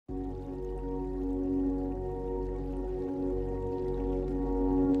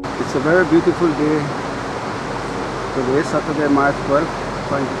It's a very beautiful day today, Saturday, March 12,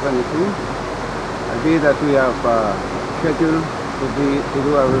 2022. A day that we have scheduled to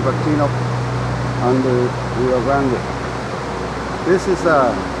do a river cleanup on the Rio Grande. This is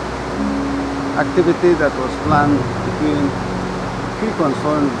a activity that was planned between three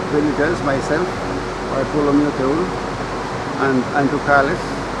concerned villagers, myself, Bartolo Teul, and Andrew,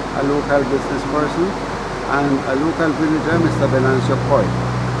 a local business person, and a local villager, Mr. Venancio Coy.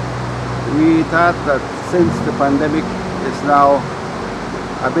 We thought that since the pandemic is now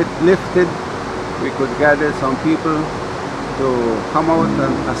a bit lifted, we could gather some people to come out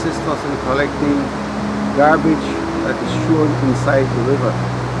and assist us in collecting garbage that is thrown inside the river.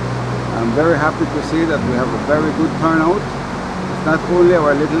 I'm very happy to see that we have a very good turnout. It's not only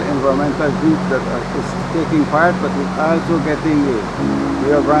our little environmental group that is taking part, but we're also getting the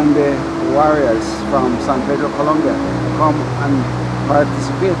Rio Grande warriors from San Pedro, Colombia to come and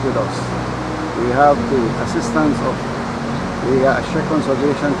participate with us. We have the assistance of the Ashek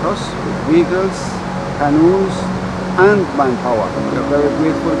Conservation Trust with vehicles, canoes, and manpower. We are very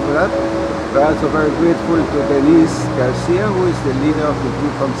grateful for that. We're also very grateful to Belize Garcia, who is the leader of the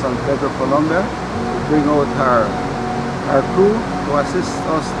group from San Pedro, Colombia, to bring out our crew to assist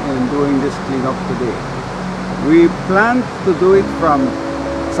us in doing this cleanup today. We planned to do it from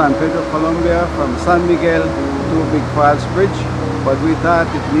San Pedro, Colombia, from San Miguel to Big Falls Bridge, but we thought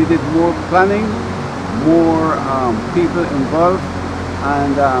it needed more planning, more people involved,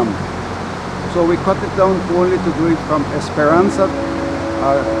 and so we cut it down to only to do it from Esperanza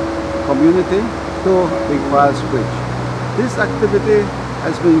community to Big Falls Bridge. This activity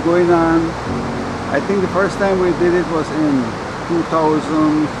has been going on. I think the first time we did it was in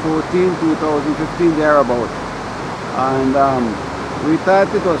 2014, 2015, thereabout, and we thought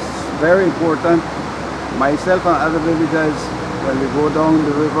it was very important. Myself and other villagers, when we go down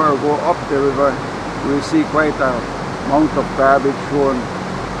the river or go up the river, we see quite a amount of garbage thrown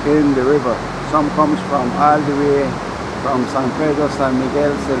in the river. Some comes from all the way from San Pedro, San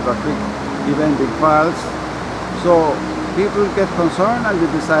Miguel, Silver Creek, even Big Falls. So people get concerned, and we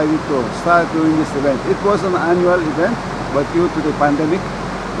decided to start doing this event. It was an annual event, but due to the pandemic,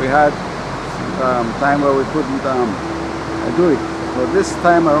 we had time where we couldn't do it. So this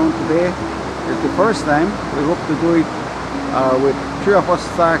time around today is the first time. We hope to do it with three of us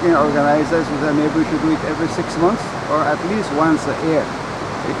starting organizers. We said maybe we should do it every 6 months or at least once a year,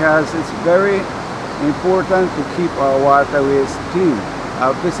 because it's very important to keep our waterways clean.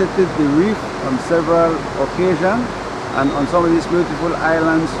 I've visited the reef on several occasions, and on some of these beautiful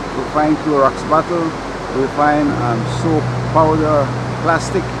islands we find Clorox bottle, we find soap, powder,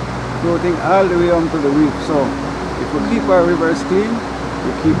 plastic floating all the way onto the reef. So if we keep our rivers clean,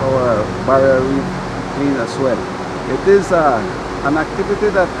 we keep our barrier reef clean as well. It is an activity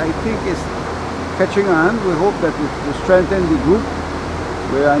that I think is catching on. We hope that it will strengthen the group.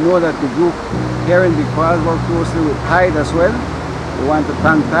 I know that the group here in Big Falls work closely with Tide as well. We want to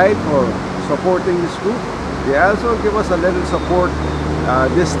thank Tide for supporting this group. They also give us a little support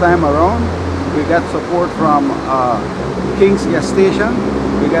this time around. We got support from King's Gas Station.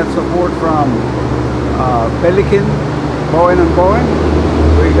 We got support from Pelican, Bowen and Bowen.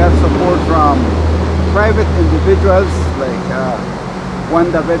 We got support from private individuals like Juan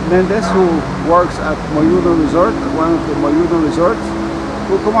David Mendez, who works at Moyuno Resort, one of the Moyuno resorts,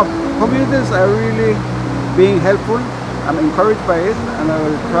 who come up. Communities are really being helpful. I'm encouraged by it, and I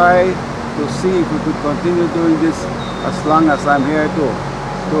will try to see if we could continue doing this as long as I'm here to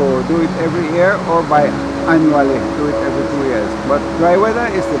do it every year, or by annually do it every 2 years. But dry weather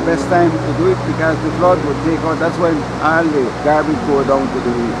is the best time to do it, because the flood would take out. That's when all the garbage go down to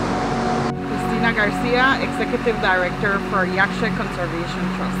the reef. Garcia, Executive Director for Yakshe Conservation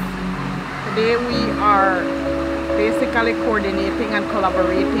Trust. Today we are basically coordinating and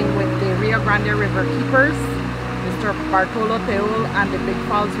collaborating with the Rio Grande River Keepers, Mr. Bartolo Teul, and the Big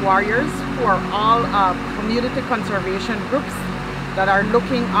Falls Warriors, who are all community conservation groups that are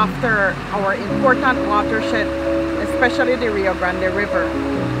looking after our important watershed, especially the Rio Grande River.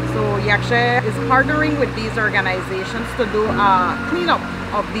 So Yakshe is partnering with these organizations to do a cleanup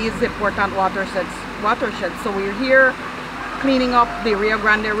of these important watersheds. So we're here cleaning up the Rio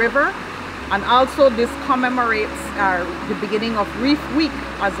Grande River, and also this commemorates the beginning of Reef Week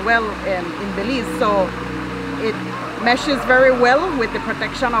as well in Belize. So it meshes very well with the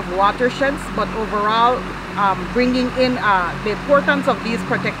protection of watersheds, but overall bringing in the importance of these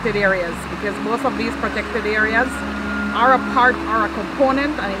protected areas, because most of these protected areas are a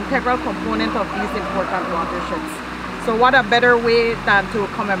component, an integral component of these important watersheds. So what a better way than to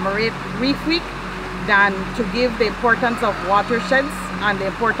commemorate Reef Week than to give the importance of watersheds and the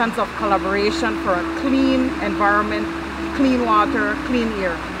importance of collaboration for a clean environment, clean water, clean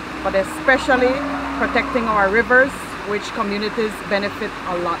air, but especially protecting our rivers, which communities benefit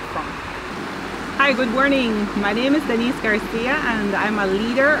a lot from. Hi, good morning. My name is Denise Garcia and I'm a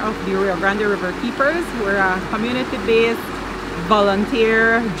leader of the Rio Grande River Keepers. We're a community-based,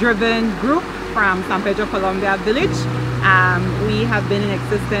 volunteer-driven group from San Pedro, Colombia village. We have been in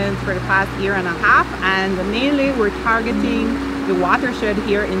existence for the past year and a half, and mainly we're targeting the watershed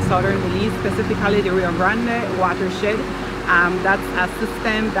here in southern Belize, specifically the Rio Grande watershed. That's a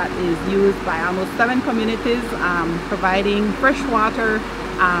system that is used by almost 7 communities, providing fresh water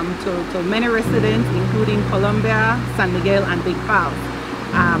to many residents, including Colombia, San Miguel, and Big Falls.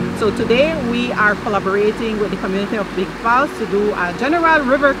 So today we are collaborating with the community of Big Falls to do a general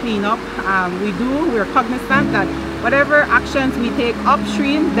river cleanup. We're cognizant that whatever actions we take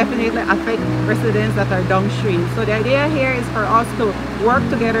upstream definitely affect residents that are downstream. So the idea here is for us to work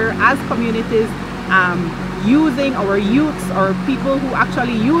together as communities, using our youths or people who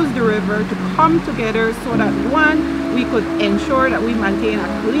actually use the river to come together so that, one, we could ensure that we maintain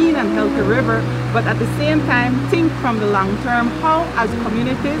a clean and healthy river, but at the same time think from the long term how as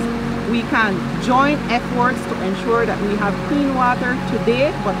communities we can join efforts to ensure that we have clean water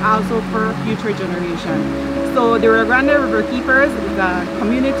today but also for future generations. So the Rio Grande River Keepers is a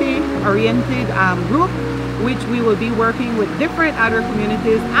community-oriented group which we will be working with different other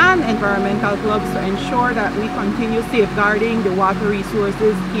communities and environmental clubs to ensure that we continue safeguarding the water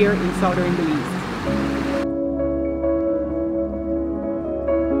resources here in southern Belize.